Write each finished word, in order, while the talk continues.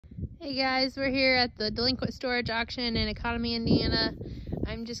Hey guys, we're here at the Delinquent storage auction in Economy, Indiana.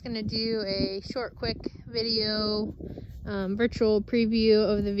 I'm just going to do a short, quick video, virtual preview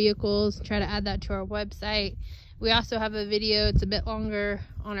of the vehicles, try to add that to our website. We also have a video, it's a bit longer,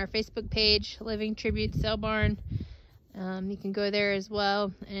 on our Facebook page, Living Tribute Sale Barn. You can go there as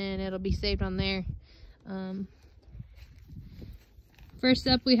well, and it'll be saved on there. First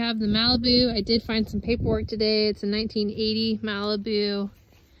up, we have the Malibu. I did find some paperwork today. It's a 1980 Malibu.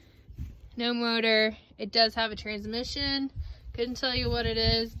 No motor. It does have a transmission. Couldn't tell you what it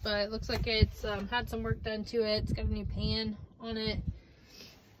is, but it looks like it's had some work done to it. It's got a new pan on it.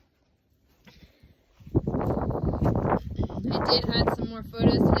 I did add some more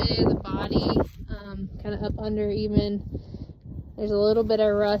photos today of the body, kind of up under even. There's a little bit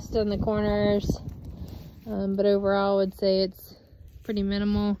of rust on the corners, but overall I would say it's pretty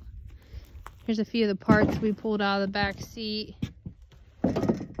minimal. Here's a few of the parts we pulled out of the back seat.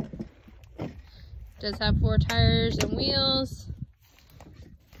 Does have 4 tires and wheels.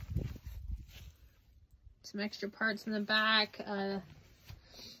 Some extra parts in the back.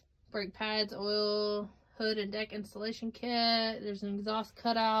 Brake pads, oil, hood and deck installation kit. There's an exhaust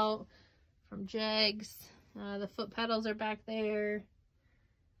cutout from Jegs. The foot pedals are back there.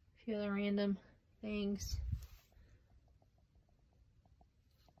 A few other random things.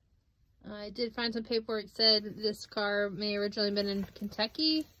 I did find some paperwork that said this car may have originally been in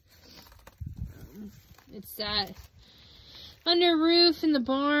Kentucky. It's sat under roof in the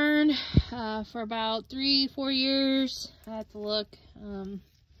barn for about 3-4 years. I have to look.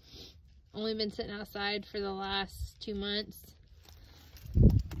 Only been sitting outside for the last 2 months.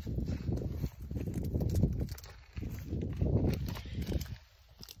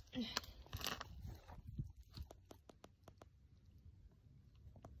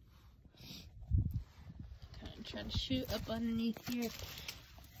 Kind of try to shoot up underneath here.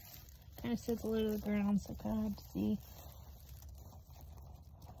 Kind of sits low to the ground, so kind of hard to see.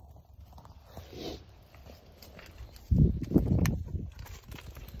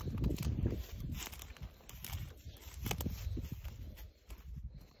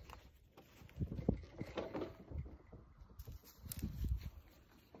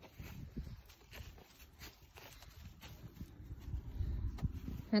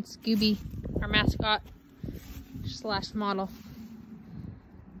 That's Scooby, our mascot slash model.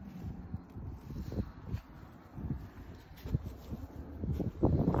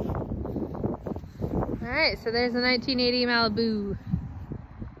 Alright, so there's a 1980 Malibu.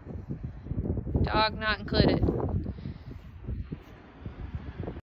 Dog not included.